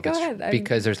 I don't Okay, know if go it's ahead.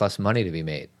 because there's less money to be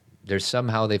made. There's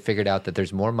somehow they figured out that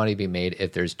there's more money to be made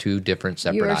if there's two different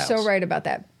separate You are aisles. so right about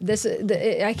that.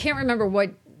 I can't remember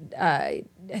what. I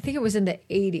think it was in the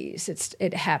 80s.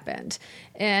 It happened,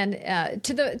 and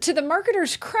to the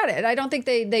marketers' credit, I don't think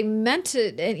they meant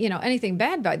it, anything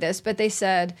bad by this, but they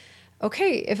said,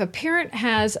 okay, if a parent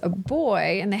has a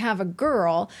boy and they have a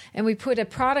girl, and we put a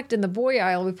product in the boy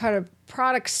aisle, we put a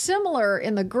product similar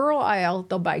in the girl aisle,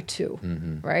 they'll buy two,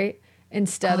 right?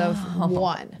 Instead of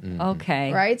one.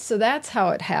 Okay. Right? So that's how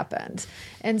it happened.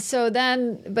 And so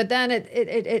then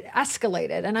it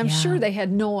escalated. And I'm sure they had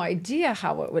no idea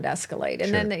how it would escalate.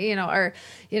 And then,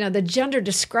 the gender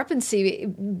discrepancy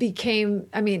became,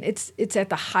 it's at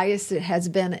the highest it has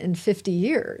been in 50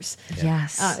 years.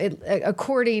 Yes.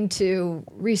 According to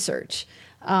research.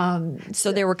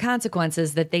 So there were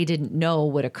consequences that they didn't know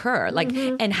would occur,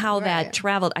 and how that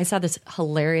traveled. I saw this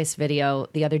hilarious video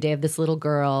the other day of this little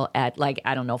girl at,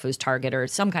 I don't know if it was Target or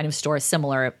some kind of store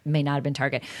similar. It may not have been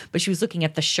Target, but she was looking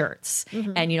at the shirts,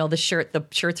 and the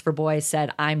shirts for boys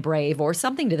said "I'm brave" or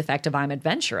something to the effect of "I'm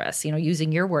adventurous,"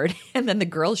 using your word, and then the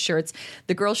girls'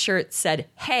 shirt said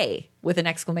 "Hey" with an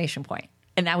exclamation point.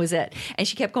 And that was it. And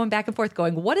she kept going back and forth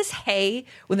going, what does "hey"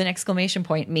 with an exclamation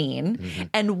point mean?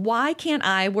 And why can't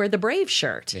I wear the Brave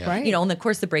shirt? Yeah. Right. And of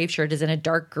course the Brave shirt is in a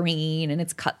dark green and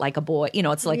it's cut like a boy.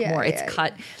 It's it's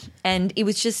cut. And it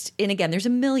was just, and again, there's a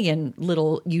million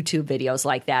little YouTube videos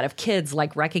like that of kids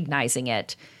recognizing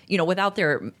it, without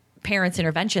their parents'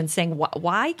 intervention saying,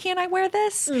 why can't I wear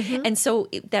this? And so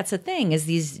that's the thing is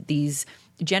these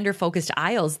gender-focused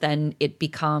aisles, then it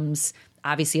becomes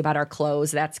obviously about our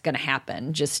clothes. That's going to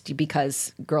happen just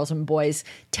because girls and boys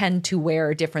tend to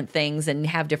wear different things and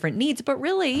have different needs, but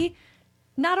really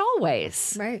not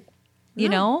always. Right.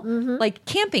 Like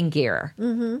camping gear,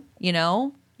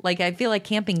 I feel like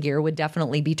camping gear would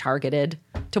definitely be targeted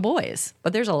to boys,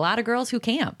 but there's a lot of girls who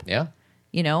camp. Yeah.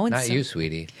 And Not you,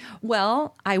 sweetie.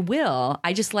 Well, I will.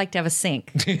 I just like to have a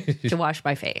sink to wash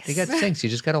my face. You got sinks. You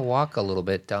just got to walk a little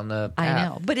bit down the path. I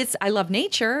know. But I love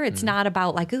nature. It's not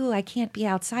about I can't be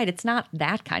outside. It's not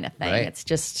that kind of thing. Right. It's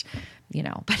just,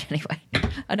 but anyway,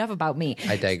 enough about me.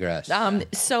 I digress.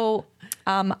 So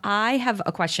I have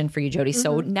a question for you, Jodi.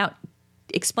 So now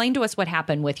explain to us what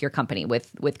happened with your company,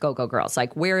 with Go-Go Girls.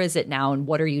 Where is it now and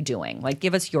what are you doing?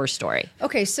 Give us your story.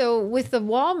 Okay, so with the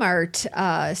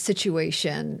Walmart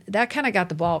situation, that kind of got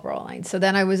the ball rolling. So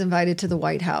then I was invited to the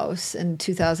White House in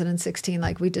 2016,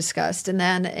 like we discussed. And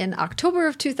then in October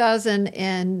of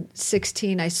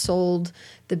 2016, I sold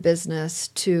the business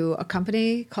to a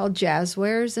company called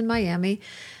Jazzwares in Miami.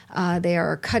 They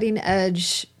are a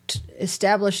cutting-edge,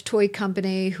 established toy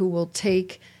company who will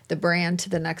take the brand to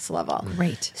the next level.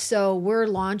 Great. So we're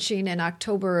launching in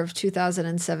October of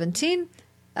 2017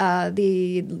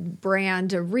 the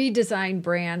brand, a redesigned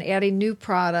brand, adding new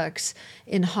products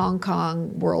in Hong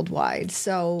Kong worldwide.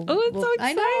 So it's so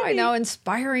exciting. I know,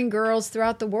 inspiring girls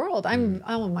throughout the world.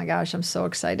 Oh my gosh, I'm so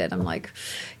excited. I'm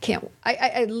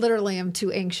I literally am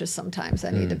too anxious sometimes.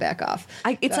 I need to back off.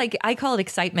 I call it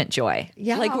excitement joy.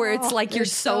 Yeah. Where it's you're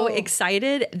so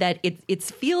excited that it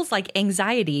feels like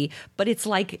anxiety, but it's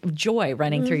like joy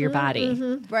running through your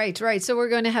body. Right. So we're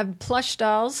going to have plush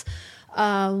dolls.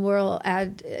 We'll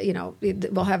add,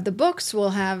 we'll have the books.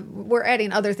 We're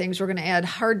adding other things. We're going to add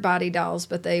hard body dolls,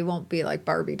 but they won't be like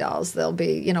Barbie dolls. They'll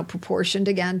be, proportioned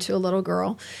again to a little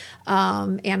girl.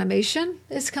 Animation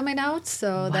is coming out,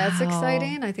 so that's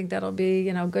exciting. I think that'll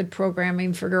be, good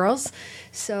programming for girls.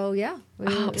 So yeah.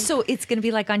 So it's going to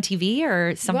be on TV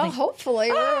or something? Well,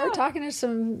 hopefully. We're talking to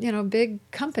some, big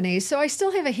companies. So I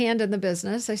still have a hand in the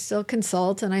business. I still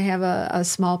consult, and I have a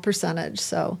small percentage.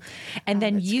 So, and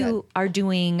then you are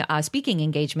doing speaking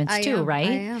engagements too, right?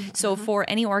 I am. So for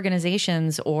any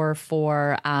organizations or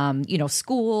for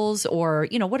schools or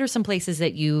what are some places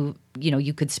that you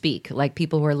could speak?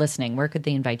 People who are listening, where could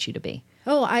they invite you to be?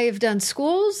 Oh, I have done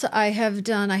schools. I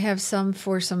have some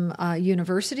for some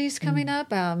universities coming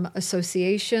up,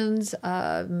 associations.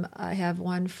 I have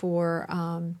one for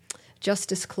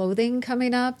Justice Clothing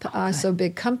coming up. So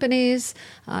big companies.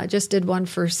 Just did one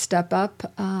for Step Up,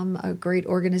 a great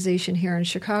organization here in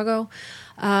Chicago.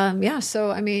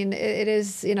 So it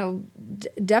is,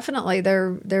 definitely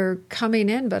they're coming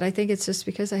in, but I think it's just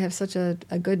because I have such a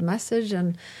good message,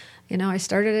 and I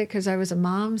started it because I was a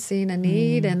mom seeing a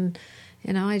need, and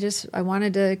I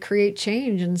wanted to create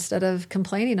change instead of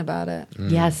complaining about it.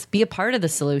 Yes, be a part of the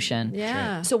solution.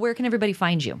 Yeah. So where can everybody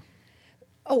find you?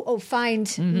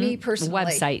 Find me personally.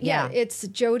 Website, yeah. It's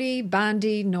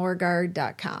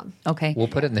JodiBondiNorgaard.com. Okay. We'll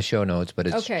put it in the show notes, but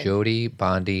it's Okay.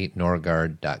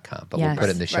 JodiBondiNorgaard.com. But we'll Yes. put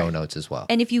it in the show Right. notes as well.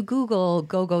 And if you Google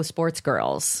Go-Go Sports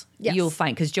Girls, Yes. you'll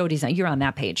find, because you're on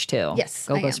that page too. Yes,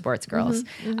 I Go-Go am. Sports Girls.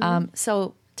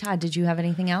 So, Todd, did you have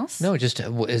anything else? No, just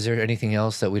is there anything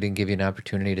else that we didn't give you an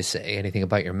opportunity to say? Anything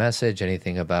about your message?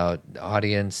 Anything about the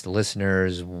audience, the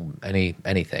listeners?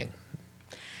 Anything?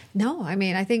 No, I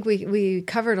mean, I think we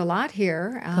covered a lot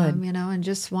here, and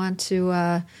just want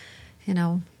to,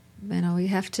 we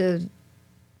have to,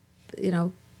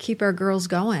 keep our girls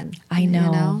going. I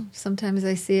know. Sometimes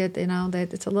I see it, that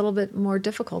it's a little bit more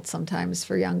difficult sometimes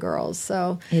for young girls.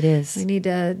 So It is. we need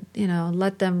to,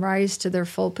 let them rise to their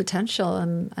full potential,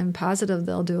 and I'm positive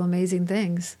they'll do amazing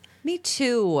things. Me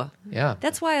too. Yeah.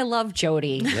 That's why I love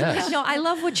Jodi. Yes. No, I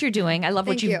love what you're doing. I love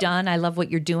what Thank you've you. done. I love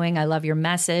what you're doing. I love your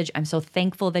message. I'm so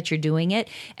thankful that you're doing it.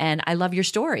 And I love your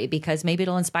story because maybe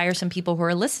it'll inspire some people who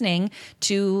are listening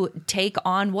to take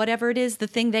on whatever it is, the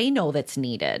thing they know that's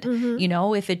needed.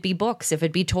 If it be books, if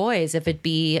it be toys, if it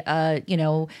be, a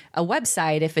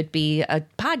website, if it be a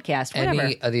podcast, whatever.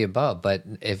 Any of the above. But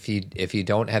if you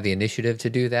don't have the initiative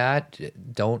to do that,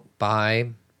 don't buy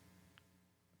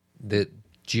the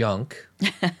junk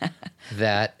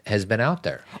that has been out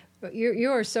there.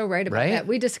 You are so right about Right? that.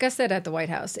 We discussed that at the White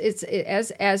House.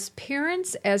 As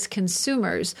parents, as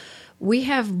consumers, we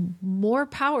have more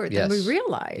power than we Yes.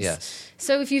 realize. Yes.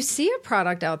 So if you see a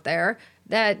product out there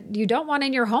that you don't want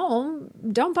in your home,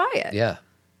 don't buy it. Yeah.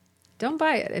 Don't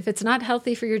buy it. If it's not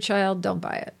healthy for your child, don't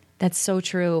buy it. That's so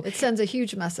true. It sends a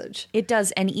huge message. It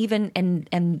does. And even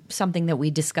and something that we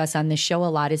discuss on this show a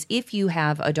lot is if you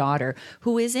have a daughter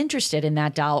who is interested in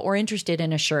that doll or interested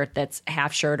in a shirt that's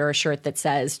half shirt or a shirt that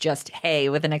says just hey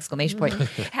with an exclamation point,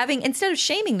 instead of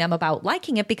shaming them about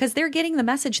liking it because they're getting the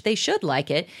message they should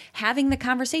like it, having the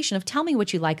conversation of tell me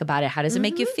what you like about it. How does it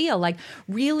make you feel? Like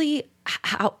really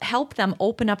help them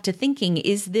open up to thinking,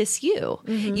 is this you?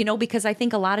 Because I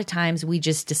think a lot of times we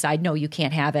just decide, no, you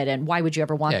can't have it. And why would you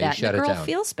ever want Yeah, you that? shut And the it girl down.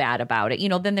 feels bad about it.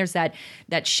 Then there's that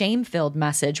shame-filled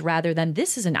message rather than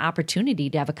this is an opportunity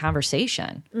to have a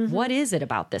conversation. What is it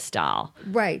about this doll?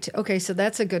 Right. Okay. So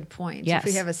that's a good point. Yes.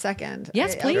 If we have a second.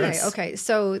 Yes, please. Okay.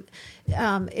 So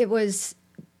it was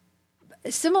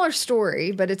a similar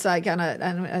story, but it's like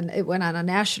it went on a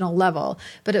national level.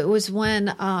 But it was when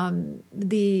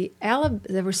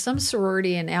there was some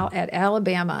sorority at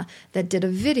Alabama that did a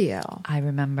video. I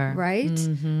remember. Right.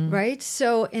 Right.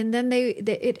 So, and then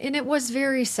it was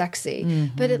very sexy,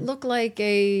 but it looked like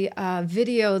a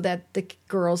video that the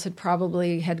girls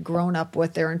had grown up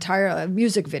with their entire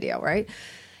music video. Right.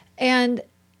 And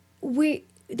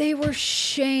they were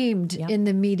shamed in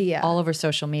the media. All over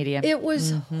social media. It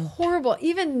was horrible,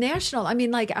 even national. I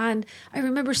mean, I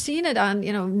remember seeing it on,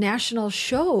 national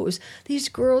shows. These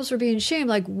girls were being shamed.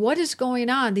 Like, what is going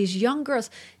on? These young girls.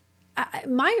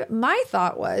 My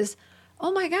thought was,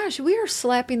 oh my gosh, we are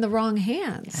slapping the wrong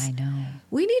hands. I know.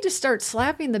 We need to start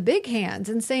slapping the big hands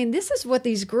and saying, this is what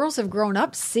these girls have grown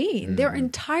up seeing their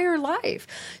entire life.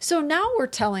 So now we're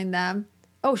telling them,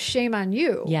 oh, shame on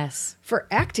you. Yes. For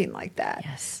acting like that.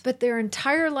 Yes. But their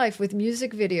entire life with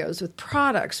music videos, with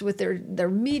products, with their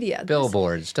media.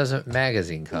 Billboards,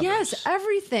 magazine covers. Yes,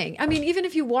 everything. I mean, even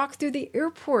if you walk through the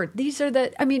airport,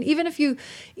 even if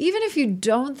you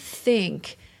don't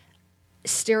think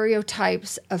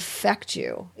stereotypes affect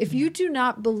you, if you do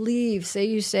not believe,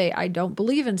 say I don't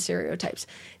believe in stereotypes,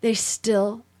 they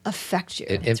still affect you.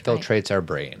 It infiltrates our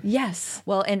brain. Yes.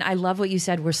 Well, and I love what you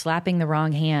said. We're slapping the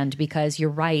wrong hand because you're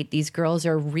right. These girls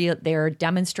are real. They're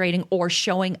demonstrating or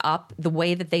showing up the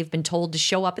way that they've been told to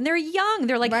show up. And they're young.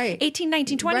 They're like 18,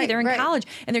 19, 20. Right, they're in right. college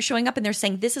and they're showing up and they're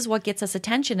saying, this is what gets us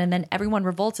attention. And then everyone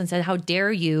revolts and says, how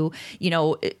dare you,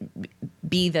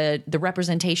 be the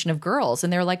representation of girls.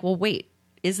 And they're like, well, wait.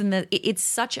 It's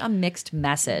such a mixed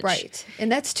message. Right.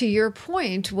 And that's to your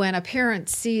point when a parent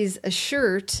sees a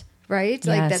shirt, right?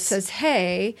 Like that Yes. says,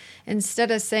 hey, instead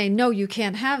of saying, no, you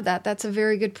can't have that. That's a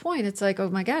very good point. It's like,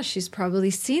 oh my gosh, she's probably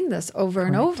seen this over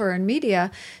and over in media.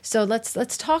 So let's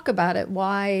talk about it.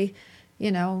 Why,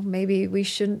 maybe we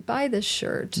shouldn't buy this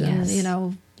shirt. Yes.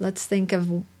 And, let's think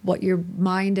of what your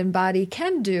mind and body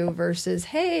can do versus,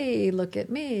 hey, look at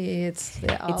me. It's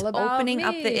all about opening me.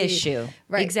 up the issue.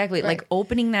 Right. Exactly. Right. Like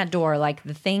opening that door, like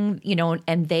the thing,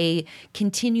 and they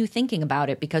continue thinking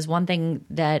about it because one thing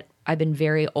that I've been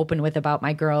very open with about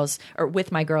my girls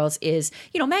is,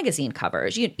 magazine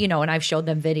covers, and I've showed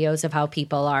them videos of how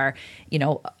people are,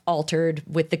 altered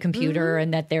with the computer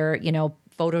and that they're,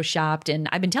 photoshopped. And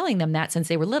I've been telling them that since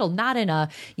they were little, not in a,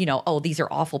 oh, these are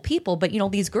awful people, but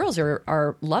these girls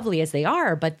are lovely as they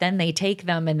are, but then they take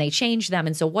them and they change them.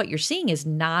 And so what you're seeing is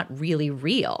not really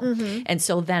real. And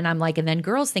so then I'm like, and then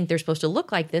girls think they're supposed to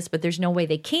look like this, but there's no way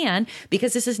they can,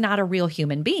 because this is not a real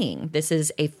human being. This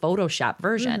is a Photoshop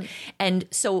version. And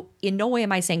so in no way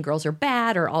am I saying girls are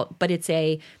bad but it's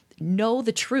know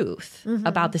the truth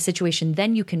about the situation.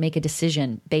 Then you can make a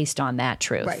decision based on that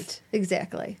truth. Right.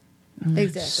 Exactly.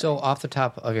 Exactly. So off the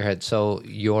top of your head, so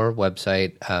your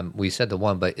website, we said the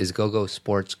one, but is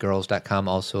gogosportsgirls.com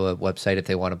also a website if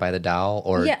they want to buy the doll?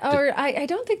 Or I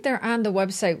don't think they're on the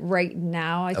website right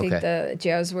now. I think the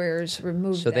Jazzwares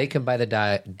removed So they can buy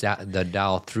the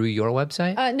doll through your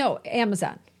website? No,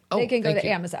 Amazon. They can go to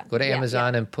Amazon. Go to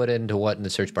Amazon and put into what in the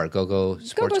search bar? Gogo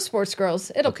Sports Girls.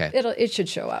 It should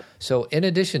show up. So in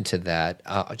addition to that,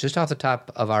 just off the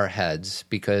top of our heads,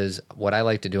 because what I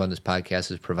like to do on this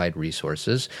podcast is provide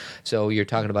resources. So you're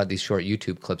talking about these short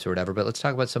YouTube clips or whatever, but let's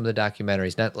talk about some of the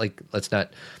documentaries. Let's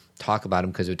not talk about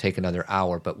them because it would take another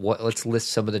hour, but let's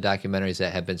list some of the documentaries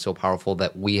that have been so powerful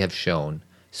that we have shown.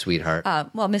 Sweetheart.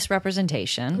 Well,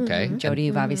 Misrepresentation. Okay. Jodi,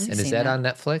 you've obviously seen that. And is that on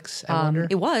Netflix, I wonder?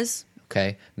 It was.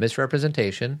 Okay.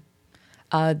 Misrepresentation.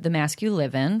 The Mask You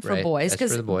Live In for boys,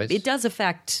 because it does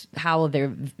affect how they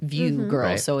view girls.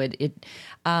 Right. So it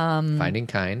Finding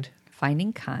Kind.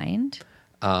 Finding Kind.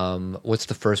 What's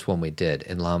the first one we did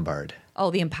in Lombard? Oh,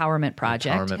 the Empowerment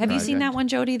Project. Have you seen that one,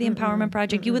 Jodi? The Empowerment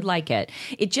Project? You would like it.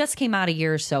 It just came out a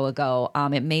year or so ago.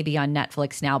 It may be on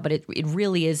Netflix now, but it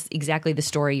really is exactly the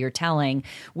story you're telling,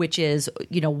 which is,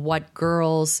 what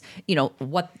girls,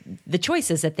 what the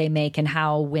choices that they make and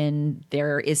how when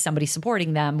there is somebody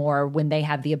supporting them or when they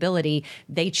have the ability,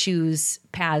 they choose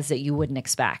paths that you wouldn't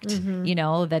expect,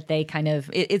 that they kind of,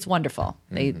 it's wonderful.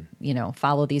 They,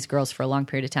 follow these girls for a long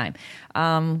period of time.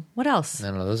 What else? I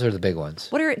don't know. Those are the big ones.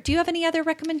 Do you have any other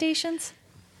recommendations?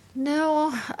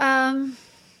 No.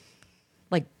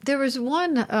 There was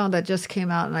one that just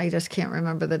came out and I just can't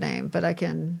remember the name, but I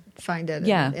can find it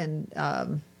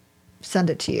and send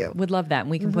it to you. Would love that. And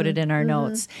we can put it in our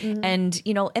notes. And,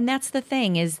 and that's the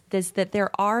thing is that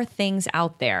there are things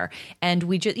out there and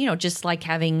we just, just like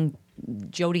having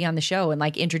Jodi on the show and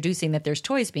like introducing that there's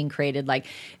toys being created,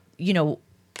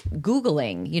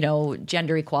 Googling,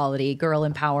 gender equality, girl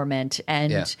empowerment,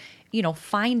 and,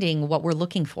 finding what we're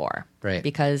looking for. Right.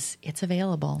 Because it's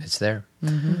available. It's there.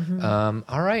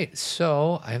 All right.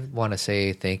 So I want to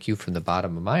say thank you from the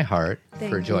bottom of my heart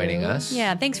for joining us.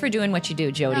 Yeah. Thanks for doing what you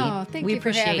do, Jodi. Oh, thank we you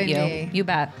appreciate for having you. me. You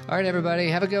bet. All right, everybody.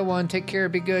 Have a good one. Take care.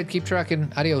 Be good. Keep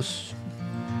trucking. Adios.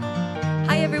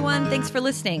 Hi, everyone. Thanks for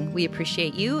listening. We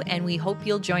appreciate you, and we hope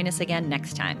you'll join us again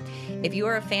next time. If you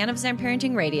are a fan of Zen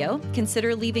Parenting Radio,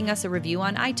 consider leaving us a review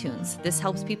on iTunes. This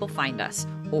helps people find us.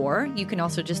 Or you can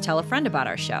also just tell a friend about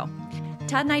our show.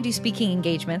 Todd and I do speaking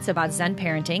engagements about Zen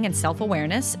parenting and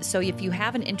self-awareness, so if you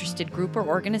have an interested group or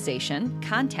organization,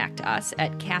 contact us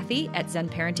at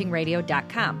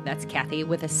Cathy@ZenParentingRadio.com. That's Cathy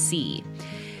with a C.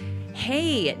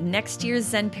 Hey, next year's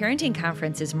Zen Parenting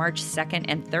Conference is March 2nd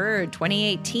and 3rd,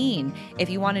 2018. If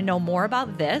you want to know more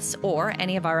about this or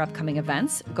any of our upcoming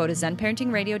events, go to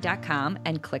ZenParentingRadio.com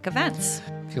and click Events.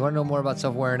 If you want to know more about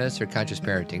self-awareness or conscious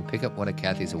parenting, pick up one of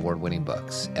Cathy's award-winning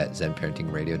books at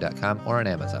ZenParentingRadio.com or on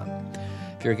Amazon.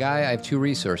 If you're a guy, I have 2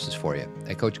 resources for you.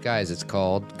 I coach guys. It's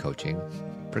called Coaching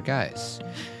for Guys.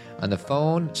 On the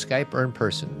phone, Skype, or in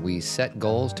person, we set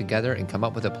goals together and come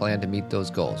up with a plan to meet those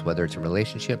goals, whether it's a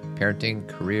relationship, parenting,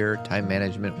 career, time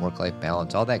management, work-life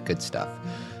balance, all that good stuff.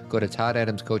 Go to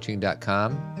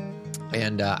toddadamscoaching.com.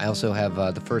 And I also have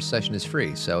the first session is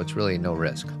free, so it's really no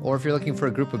risk. Or if you're looking for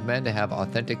a group of men to have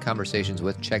authentic conversations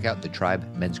with, check out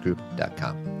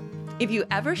thetribemensgroup.com. If you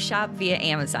ever shop via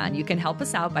Amazon, you can help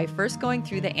us out by first going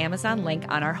through the Amazon link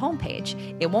on our homepage.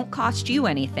 It won't cost you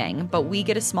anything, but we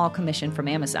get a small commission from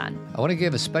Amazon. I want to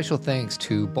give a special thanks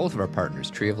to both of our partners,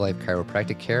 Tree of Life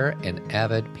Chiropractic Care and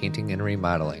Avid Painting and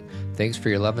Remodeling. Thanks for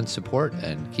your love and support,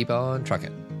 and keep on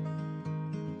trucking.